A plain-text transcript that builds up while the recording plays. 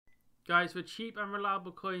Guys, for cheap and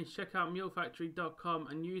reliable coins, check out mulefactory.com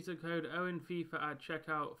and use the code OwenFIFA at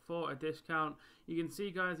checkout for a discount. You can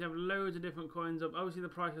see, guys, they have loads of different coins up. Obviously, the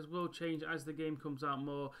prices will change as the game comes out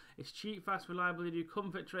more. It's cheap, fast, reliable. They do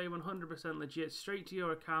comfort trade, 100% legit, straight to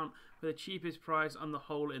your account for the cheapest price on the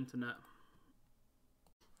whole internet.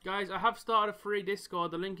 Guys, I have started a free Discord.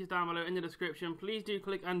 The link is down below in the description. Please do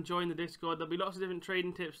click and join the Discord. There'll be lots of different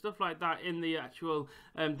trading tips, stuff like that in the actual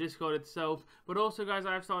Discord itself. But also, guys,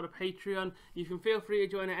 I have started a Patreon. You can feel free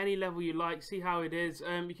to join at any level you like, see how it is.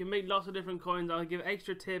 You can make lots of different coins. I'll give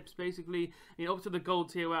extra tips, basically, up to the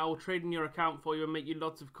gold tier where I will trade in your account for you and make you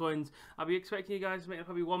lots of coins. I'll be expecting you guys to make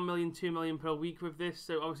probably 1 million, 2 million per week with this.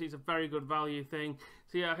 So obviously, it's a very good value thing.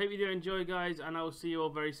 So yeah, I hope you do enjoy, guys, and I will see you all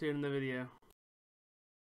very soon in the video.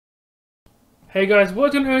 Hey guys,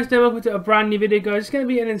 what's going on today? Welcome to a brand new video, guys. It's going to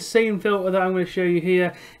be an insane filter that I'm going to show you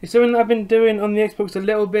here. It's something that I've been doing on the Xbox a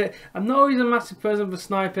little bit. I'm not always a massive person for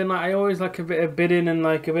sniping. Like, I always like a bit of bidding and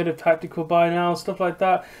like a bit of tactical buy now, stuff like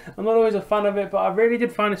that. I'm not always a fan of it, but I really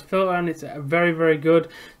did find this filter and it's very, very good.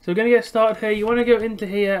 So we're going to get started here. You want to go into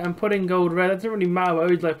here and put in gold red. That doesn't really matter, but I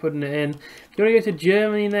always like putting it in. You want to go to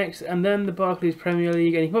Germany next, and then the Barclays Premier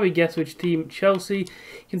League, and you can probably guess which team, Chelsea. You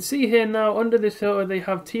can see here now, under this filter, they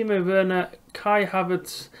have Timo Werner, Kai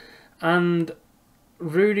Havertz, and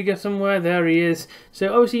Rudiger somewhere. There he is.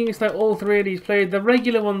 So obviously you can select all three of these players. The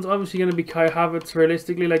regular one's obviously going to be Kai Havertz,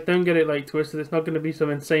 realistically. Like, don't get it like twisted. It's not going to be some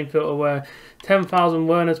insane filter where 10,000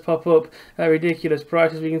 Werners pop up at ridiculous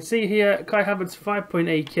prices. We can see here, Kai Havertz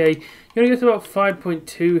 5.8k. You're going to get to about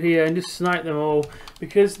 5.2 here and just snipe them all.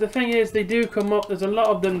 Because the thing is, they do come up. There's a lot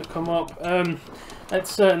of them that come up at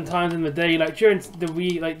certain times in the day, like during the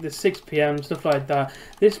week, like the 6 PM, stuff like that.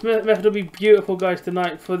 This method will be beautiful, guys,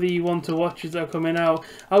 tonight for the one to watches that are coming out.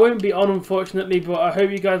 I won't be on, unfortunately, but I hope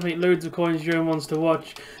you guys make loads of coins during ones to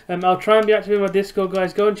watch. I'll try and be active in my Discord,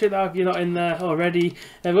 guys. Go and check that out if you're not in there already.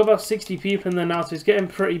 We've got about 60 people in there now, so it's getting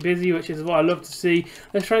pretty busy, which is what I love to see.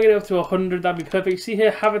 Let's try and get it up to 100. That'd be perfect. See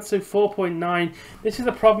here, Havertz, so 4.9. This is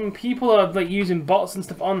the problem. People are like using bots and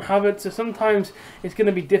stuff on Havertz, so sometimes it's going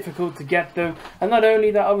to be difficult to get them. And not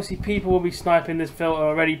only that, obviously people will be sniping this filter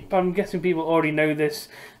already. I'm guessing people already know this.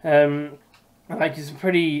 Like, it's a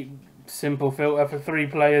pretty simple filter for 3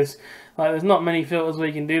 players. Like, there's not many filters where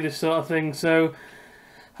you can do this sort of thing, so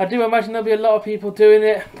I do imagine there'll be a lot of people doing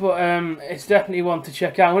it, but it's definitely one to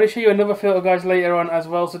check out. I'm going to show you another filter, guys, later on as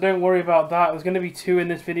well, so don't worry about that. There's going to be 2 in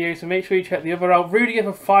this video, so make sure you check the other out. Rudiger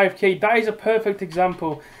for 5k, that is a perfect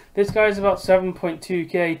example. This guy's about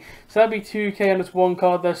 7.2k, so that'd be 2k on this one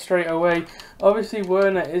card there straight away. Obviously,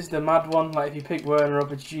 Werner is the mad one. Like, if you pick Werner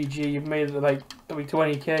up, it's GG. You've made it like that'll be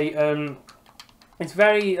 20k. It's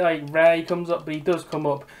very like rare he comes up, but he does come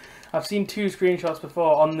up. I've seen 2 screenshots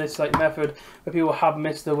before on this like method where people have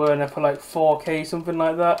missed the Werner for like 4k, something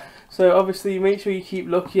like that. So obviously make sure you keep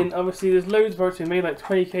looking. Obviously there's loads of votes we made, like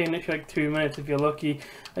 20k in literally like 2 minutes if you're lucky,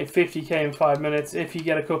 like 50k in 5 minutes if you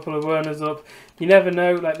get a couple of Werners up. You never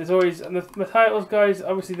know. Like, there's always, and the titles, guys,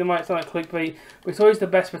 obviously they might sound like clickbait, but it's always the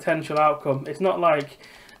best potential outcome. It's not like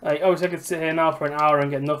obviously I could sit here now for an hour and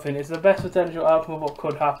get nothing. It's the best potential outcome of what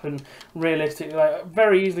could happen realistically. Like,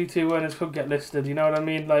 very easily 2 Werners could get listed, you know what I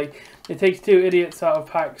mean? Like, it takes 2 idiots out of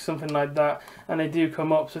packs, something like that, and they do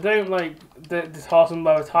come up. So don't like disheartened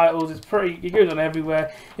by the titles. It's pretty, it goes on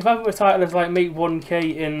everywhere. If I put a title as like make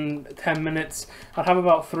 1k in 10 minutes, I'd have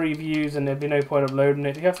about 3 views and there'd be no point uploading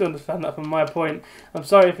it. You have to understand that from my point. I'm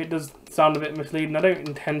sorry if it does sound a bit misleading. I don't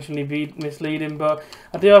intentionally be misleading, but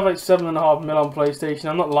I do have like 7.5 mil on PlayStation.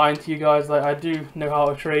 I'm not lying to you guys. Like, I do know how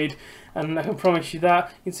to trade, and I can promise you that.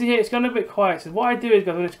 You can see here it's gone a bit quiet. So what I do is,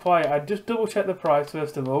 guys, when it's quiet, I just double check the price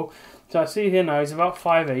first of all. So I see here now it's about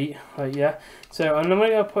 5.8, like, yeah. So I'm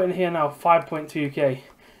going to put in here now 5.2k.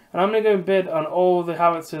 And I'm going to go and bid on all the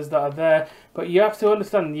Havertzes that are there. But you have to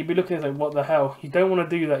understand, you'll be looking at like, what the hell? You don't want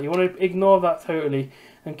to do that. You want to ignore that totally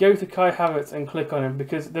and go to Kai Havertz and click on him,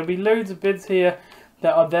 because there'll be loads of bids here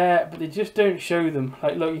that are there, but they just don't show them.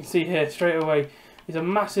 Like, look, you can see here straight away. There's a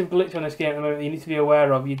massive glitch on this game at the moment that you need to be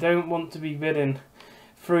aware of. You don't want to be bidding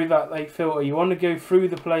through that like filter. You want to go through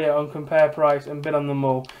the player on compare price and bid on them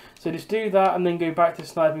all. So just do that and then go back to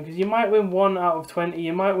sniping, because you might win 1 out of 20,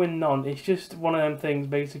 you might win none. It's just one of them things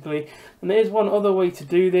basically. And there is one other way to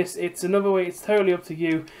do this. It's another way, it's totally up to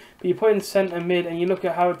you. But you put in centre mid and you look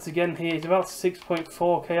at how it's again here. It's about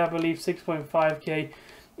 6.4k, I believe, 6.5k.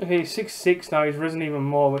 Okay, 6.6 now. He's risen even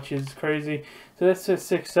more, which is crazy. So let's say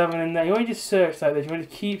 6.7 in there. You want to just search like this. You want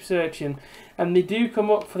to keep searching, and they do come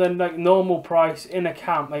up for the like normal price in a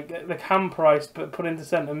camp, like the cam price, but put into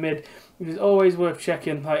centre mid, which is always worth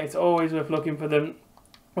checking. Like, it's always worth looking for them.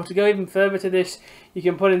 Or to go even further to this, you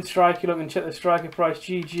can put in striker, look and check the striker price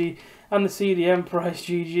GG and the CDM price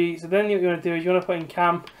GG. So then what you want to do is you want to put in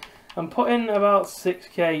cam and put in about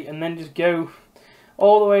 6k and then just go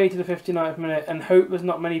all the way to the 59th minute and hope there's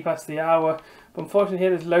not many past the hour. But unfortunately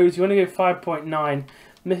here there's loads. You want to go 5.9.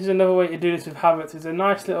 And this is another way to do this with habits. It's a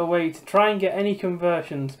nice little way to try and get any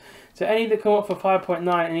conversions. So any that come up for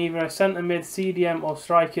 5.9 in either a centre mid, CDM or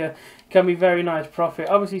striker can be very nice profit.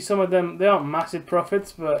 Obviously some of them, they aren't massive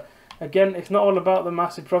profits, but again, it's not all about the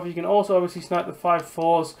massive profit. You can also obviously snipe the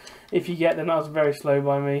 5.4s if you get them. That was very slow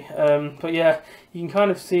by me. But yeah, you can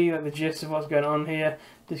kind of see like the gist of what's going on here.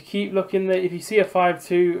 Just keep looking there. If you see a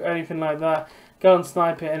 5.2 or anything like that, go and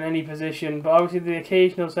snipe it in any position. But obviously the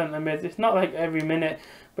occasional centre mids, it's not like every minute,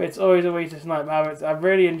 but it's always a way to snipe habits. I've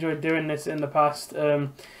really enjoyed doing this in the past.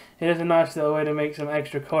 It is a nice little way to make some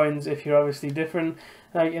extra coins if you're obviously different.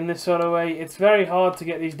 Like in this sort of way, it's very hard to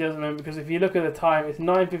get these deals in because if you look at the time, it's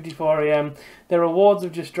 9:54 AM. The rewards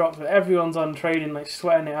have just dropped, but everyone's on trading, like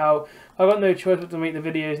sweating it out. I've got no choice but to make the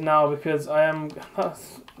videos now because I am.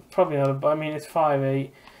 That's probably not. But I mean, it's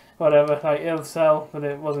 5.8, whatever. Like it'll sell, but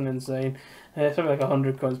it wasn't insane. It's probably like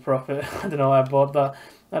 100 coins profit. I don't know why I bought that.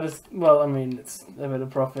 Well, I mean, it's a bit of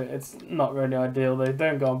profit. It's not really ideal though.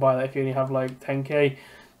 Don't go and buy that if you only have like 10k.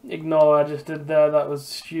 Ignore what I just did there. That was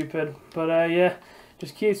stupid. But yeah.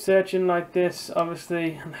 Just keep searching like this,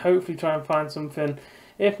 obviously, and hopefully try and find something.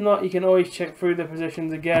 If not, you can always check through the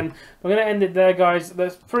positions again. I'm going to end it there, guys.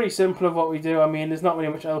 That's pretty simple of what we do. I mean, there's not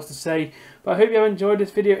really much else to say. But I hope you have enjoyed this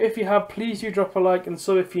video. If you have, please do drop a like and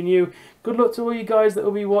sub if you're new. Good luck to all you guys that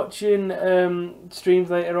will be watching streams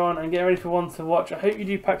later on and get ready for ones to watch. I hope you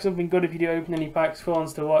do pack something good if you do open any packs for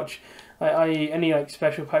ones to watch. I.e. any like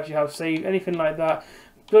special packs you have saved, anything like that.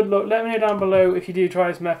 Good luck. Let me know down below if you do try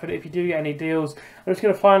this method, if you do get any deals. I'm just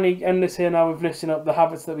going to finally end this here now with listing up the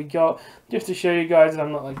habits that we got, just to show you guys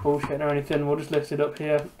I'm not like bullshitting or anything. We'll just list it up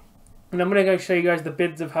here. And I'm going to go show you guys the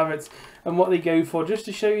bids of habits and what they go for, just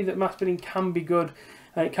to show you that mass bidding can be good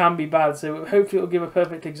and it can be bad. So hopefully it'll give a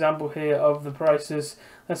perfect example here of the prices.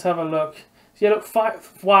 Let's have a look. So yeah, look,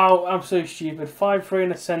 wow, I'm so stupid. 5.3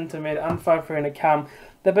 in a centre mid and 5.3 in a cam.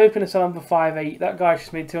 They're both going to sell them for 5.8. That guy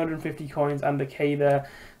just made 250 coins and a K there.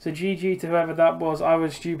 So GG to whoever that was. I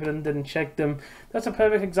was stupid and didn't check them. That's a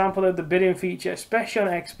perfect example of the bidding feature, especially on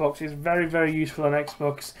Xbox. It's very, very useful on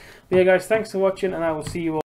Xbox. But yeah, guys, thanks for watching, and I will see you all.